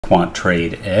Quant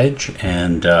Trade Edge,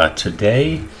 and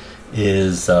today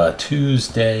is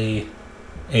Tuesday,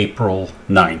 April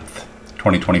 9th,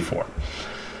 2024.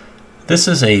 This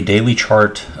is a daily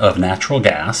chart of natural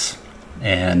gas,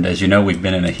 and as you know, we've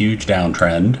been in a huge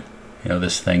downtrend. You know,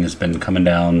 this thing has been coming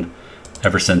down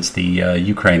ever since the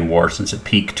Ukraine war, since it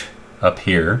peaked up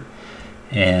here,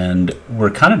 and we're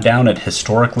kind of down at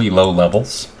historically low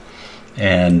levels.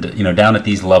 And down at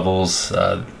these levels,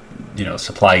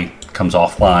 supply comes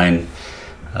offline.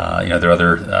 There are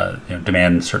other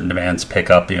certain demands pick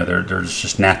up. There's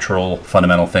just natural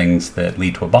fundamental things that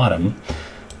lead to a bottom.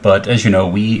 But as you know,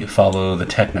 we follow the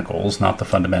technicals, not the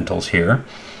fundamentals here.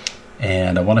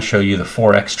 And I want to show you the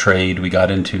 4x trade we got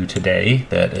into today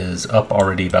that is up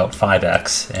already about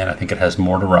 5x, and I think it has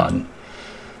more to run.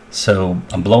 So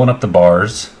I'm blowing up the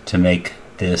bars to make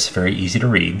this very easy to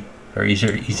read, very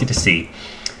easy to see.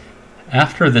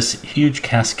 After this huge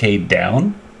cascade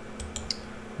down,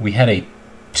 we had a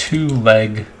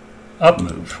two-leg up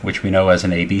move, which we know as an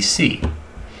ABC.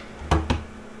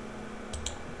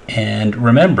 And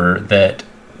remember that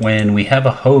when we have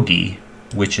a hoagie,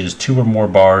 which is two or more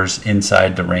bars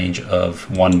inside the range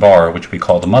of one bar, which we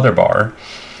call the mother bar,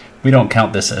 we don't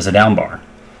count this as a down bar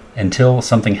until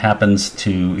something happens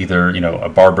to either a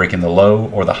bar breaking the low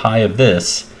or the high of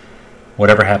this.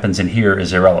 Whatever happens in here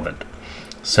is irrelevant.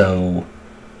 So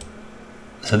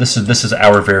this is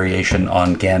our variation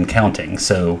on Gann counting.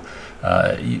 So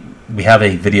we have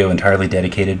a video entirely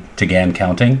dedicated to Gann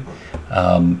counting,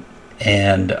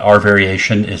 and our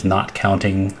variation is not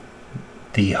counting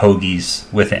the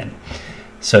hoagies within.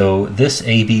 So this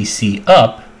ABC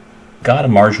up got a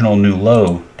marginal new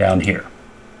low down here.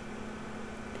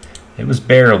 It was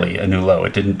barely a new low.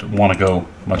 It didn't want to go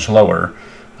much lower.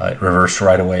 It reversed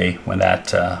right away when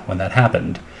that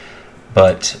happened.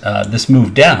 But this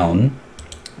move down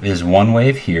is one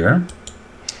wave here.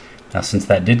 Now, since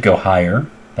that did go higher,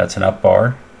 that's an up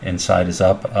bar. Inside is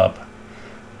up, up,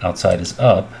 outside is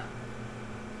up.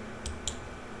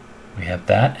 We have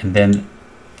that, and then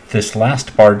this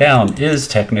last bar down is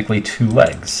technically two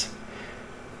legs.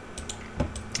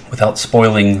 Without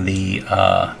spoiling the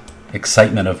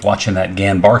excitement of watching that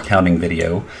Gann bar counting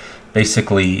video,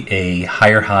 basically a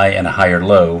higher high and a higher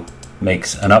low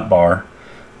makes an up bar,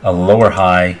 a lower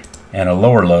high and a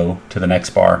lower low to the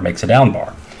next bar makes a down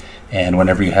bar. And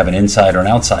whenever you have an inside or an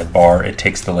outside bar, it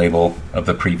takes the label of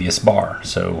the previous bar.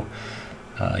 So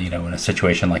in a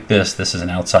situation like this is an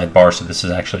outside bar, so this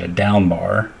is actually a down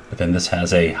bar, but then this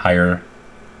has a higher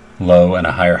low and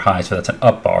a higher high, so that's an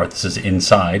up bar. This is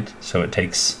inside, so it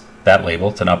takes that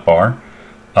label. It's an up bar.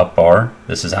 Up bar.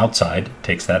 This is outside,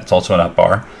 takes that. It's also an up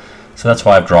bar. So that's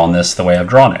why I've drawn this the way I've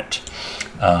drawn it.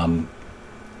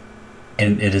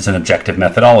 And it is an objective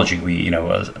methodology. We,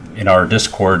 in our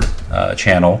Discord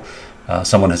channel,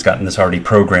 someone has gotten this already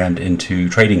programmed into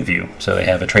TradingView. So they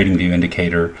have a TradingView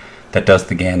indicator that does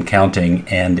the Gann counting,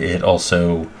 and it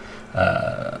also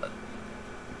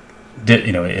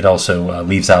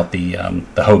leaves out the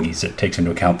hoagies. It takes into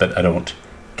account that I don't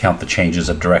count the changes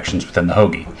of directions within the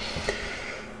hoagie.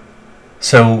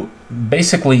 So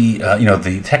basically,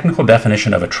 the technical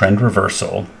definition of a trend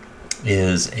reversal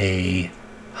is a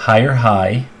higher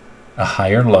high, a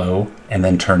higher low, and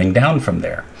then turning down from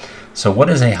there. So what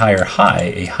is a higher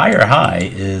high? A higher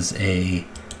high is a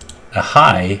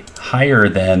high higher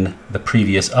than the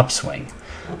previous upswing.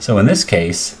 So in this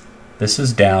case, this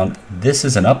is down, this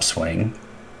is an upswing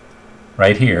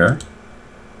right here,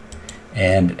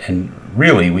 and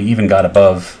really we even got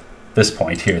above this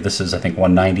point here. This is, I think,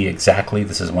 190 exactly.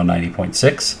 This is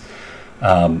 190.6.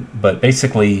 But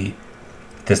basically,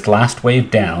 this last wave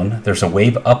down, there's a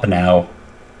wave up now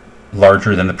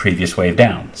larger than the previous wave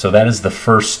down. So that is the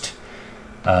first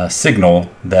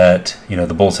signal that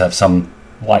the bulls have some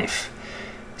life.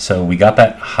 So we got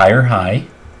that higher high.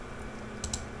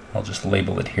 I'll just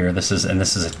label it here. This is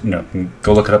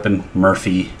go look it up in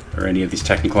Murphy or any of these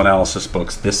technical analysis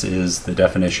books. This is the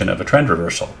definition of a trend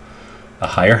reversal. A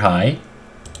higher high,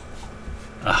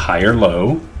 a higher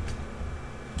low,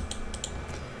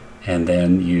 and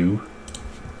then you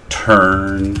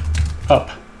turn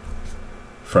up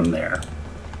from there.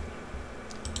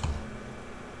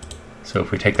 So if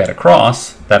we take that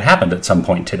across, that happened at some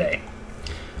point today.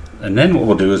 And then what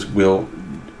we'll do is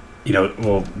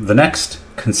the next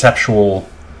conceptual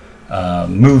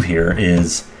move here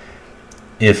is,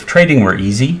 if trading were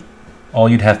easy, all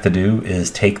you'd have to do is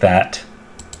take that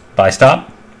buy stop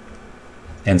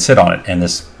and sit on it, and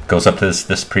this goes up to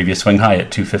this previous swing high at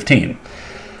 215.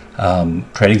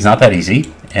 Trading's not that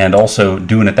easy, and also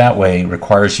doing it that way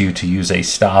requires you to use a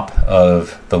stop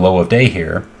of the low of day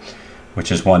here,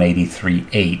 which is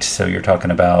 183.8. So you're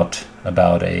talking about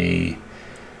a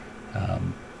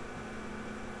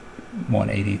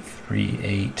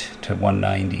 183.8 to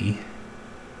 190,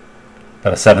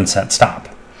 about a 7-cent stop,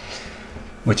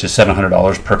 which is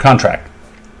 $700 per contract.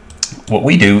 What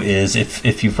we do is,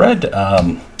 if you've read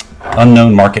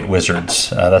Unknown Market Wizards,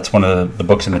 that's one of the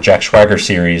books in the Jack Schwager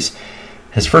series.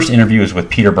 His first interview is with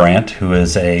Peter Brandt, who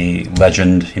is a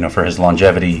legend, for his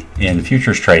longevity in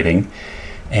futures trading.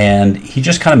 And he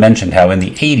just kind of mentioned how in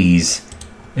the 80s,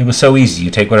 it was so easy.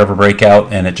 You take whatever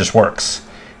breakout and it just works.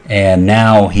 And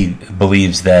now he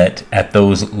believes that at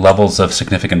those levels of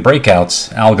significant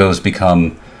breakouts, algos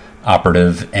become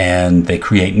operative and they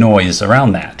create noise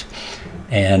around that.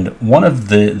 And one of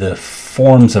the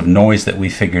forms of noise that we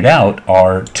figured out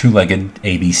are two-legged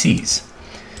ABCs.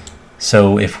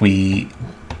 So if we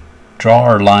draw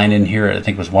our line in here, I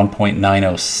think it was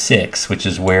 1.906, which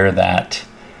is where that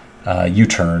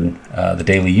U-turn, the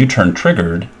daily U-turn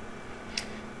triggered.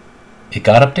 It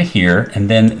got up to here, and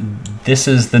then this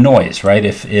is the noise, right?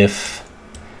 If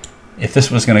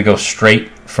this was going to go straight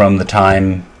from the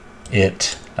time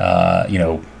it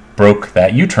broke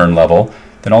that U-turn level,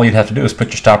 then all you'd have to do is put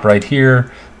your stop right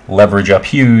here, leverage up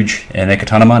huge, and make a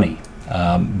ton of money.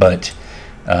 But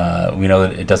we know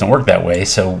that it doesn't work that way.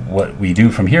 So what we do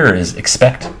from here is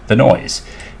expect the noise.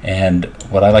 And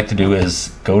what I like to do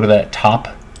is go to that top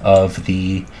of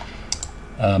the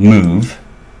move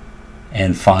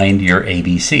and find your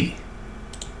ABC.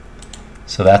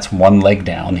 So that's one leg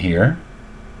down here.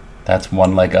 That's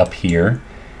one leg up here.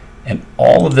 And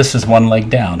all of this is one leg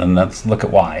down. And let's look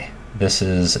at why. This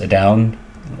is a down,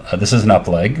 this is an up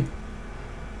leg.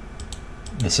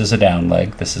 This is a down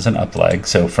leg. This is an up leg.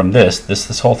 So from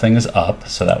this whole thing is up.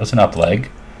 So that was an up leg.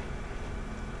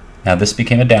 Now this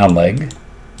became a down leg,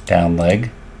 down leg,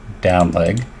 down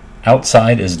leg.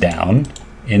 Outside is down.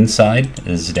 Inside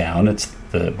is down. It's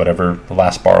the whatever the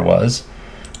last bar was.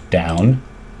 Down,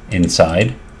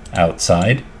 inside,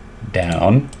 outside,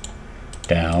 down,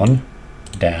 down,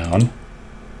 down,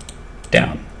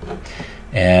 down.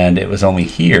 And it was only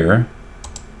here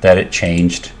that it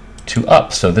changed to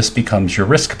up. So this becomes your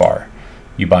risk bar.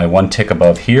 You buy one tick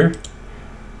above here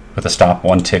with a stop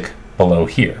one tick below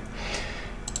here.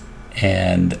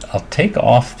 And I'll take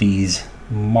off these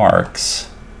marks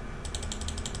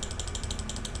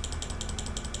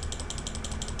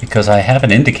because I have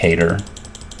an indicator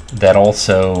that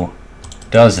also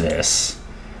does this.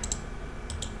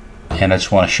 And I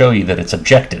just want to show you that it's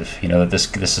objective, that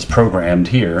this is programmed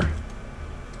here.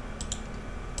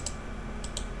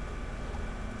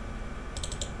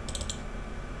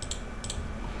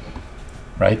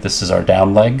 Right, this is our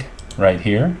down leg right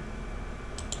here,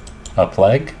 up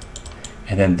leg,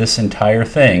 and then this entire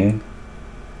thing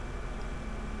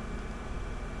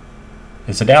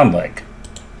is a down leg,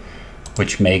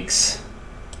 which makes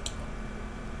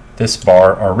this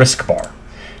bar our risk bar.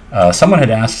 Someone had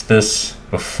asked this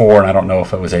before, and I don't know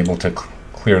if I was able to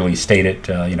clearly state it,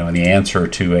 in the answer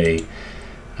to a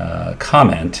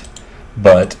comment.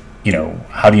 But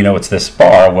how do you know it's this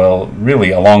bar? Well,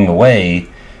 really, along the way,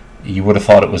 you would have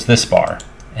thought it was this bar,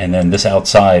 and then this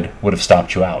outside would have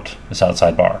stopped you out, this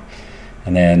outside bar.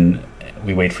 And then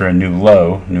we wait for a new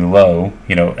low,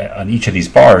 on each of these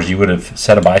bars, you would have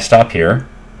set a buy stop here,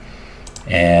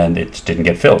 and it didn't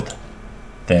get filled.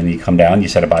 Then you come down, you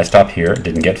set a buy stop here, it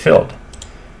didn't get filled.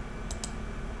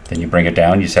 Then you bring it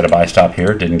down, you set a buy stop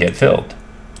here, it didn't get filled.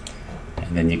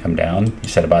 And then you come down, you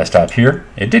set a buy stop here,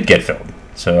 it did get filled.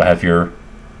 So have your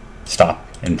stop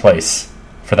in place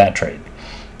for that trade.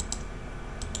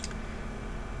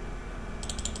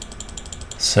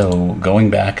 So going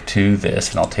back to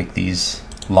this, and I'll take these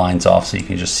lines off so you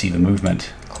can just see the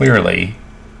movement clearly.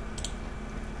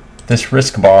 This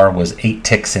risk bar was 8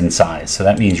 ticks in size, so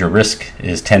that means your risk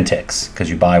is 10 ticks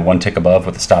because you buy one tick above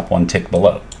with a stop one tick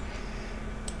below.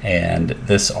 And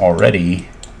this already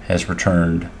has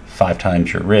returned 5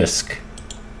 times your risk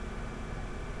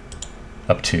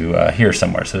up to here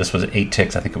somewhere. So this was 8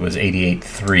 ticks, I think it was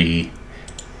 88.3.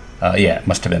 Yeah, it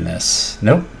must have been this.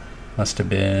 Nope, must have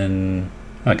been,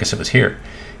 I guess it was here,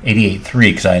 88.3,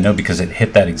 because I know because it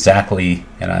hit that exactly,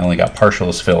 and I only got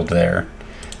partials filled there.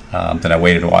 Then I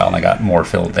waited a while and I got more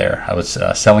filled there. I was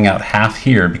selling out half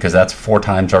here because that's 4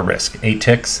 times our risk, 8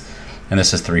 ticks, and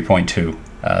this is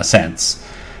 3.2 cents.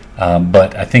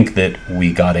 But I think that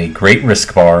we got a great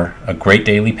risk bar, a great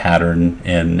daily pattern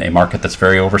in a market that's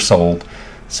very oversold.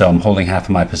 So I'm holding half of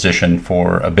my position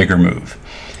for a bigger move.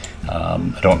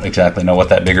 I don't exactly know what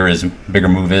that bigger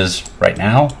move is right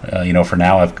now. For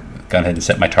now, I've gone ahead and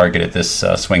set my target at this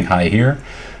swing high here,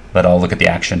 but I'll look at the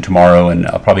action tomorrow and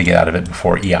I'll probably get out of it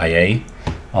before EIA.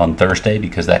 on Thursday,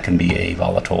 because that can be a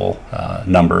volatile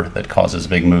number that causes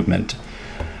big movement.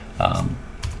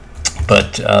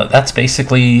 But that's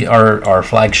basically our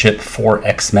flagship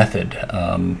 4x method.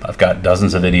 I've got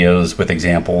dozens of videos with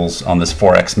examples on this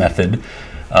 4x method.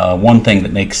 One thing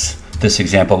that makes this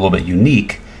example a little bit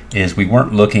unique is we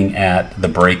weren't looking at the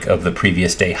break of the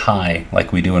previous day high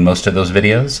like we do in most of those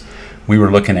videos. We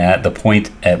were looking at the point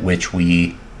at which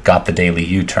we got the daily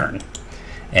U-turn.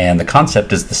 And the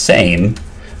concept is the same.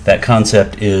 That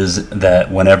concept is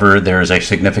that whenever there is a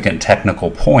significant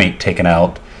technical point taken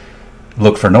out,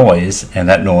 look for noise, and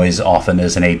that noise often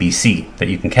is an ABC that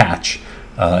you can catch.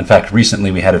 In fact,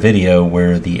 recently we had a video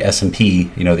where the S&P,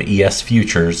 the ES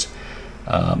futures,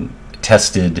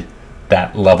 tested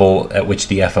that level at which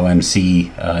the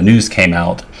FOMC news came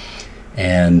out,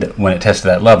 and when it tested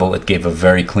that level, it gave a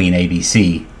very clean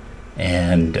ABC,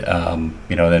 and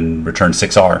then returned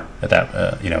 6R at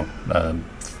that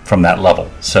from that level.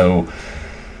 So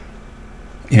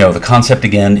the concept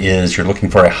again is you're looking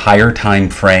for a higher time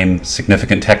frame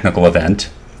significant technical event,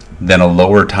 then a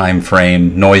lower time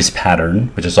frame noise pattern,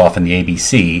 which is often the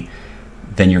ABC.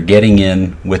 Then you're getting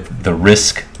in with the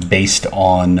risk based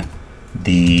on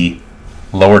the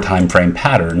lower time frame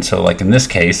pattern. So like in this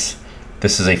case,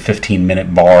 this is a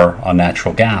 15-minute bar on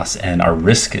natural gas, and our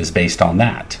risk is based on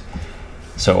that.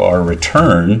 So our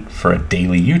return for a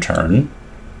daily U-turn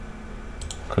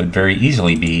could very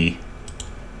easily be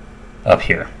up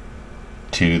here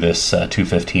to this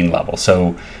 215 level.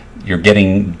 So you're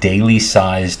getting daily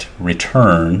sized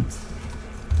return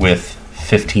with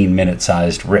 15-minute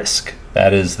sized risk.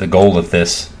 That is the goal of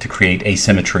this, to create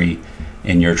asymmetry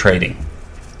in your trading.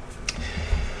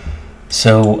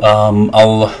 So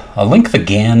I'll link the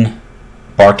GAN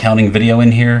bar counting video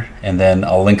in here, and then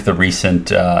I'll link the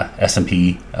recent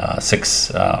S&P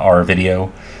 6R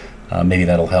video. Maybe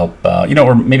that'll help,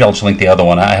 or maybe I'll just link the other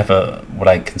one. I have what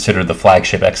I consider the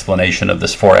flagship explanation of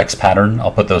this 4x pattern.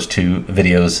 I'll put those two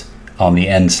videos on the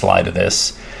end slide of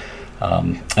this.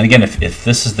 And again, if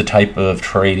this is the type of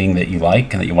trading that you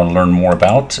like and that you want to learn more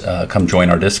about, come join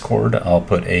our Discord. I'll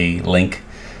put a link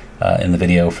in the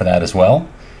video for that as well.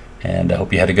 And I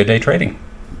hope you had a good day trading.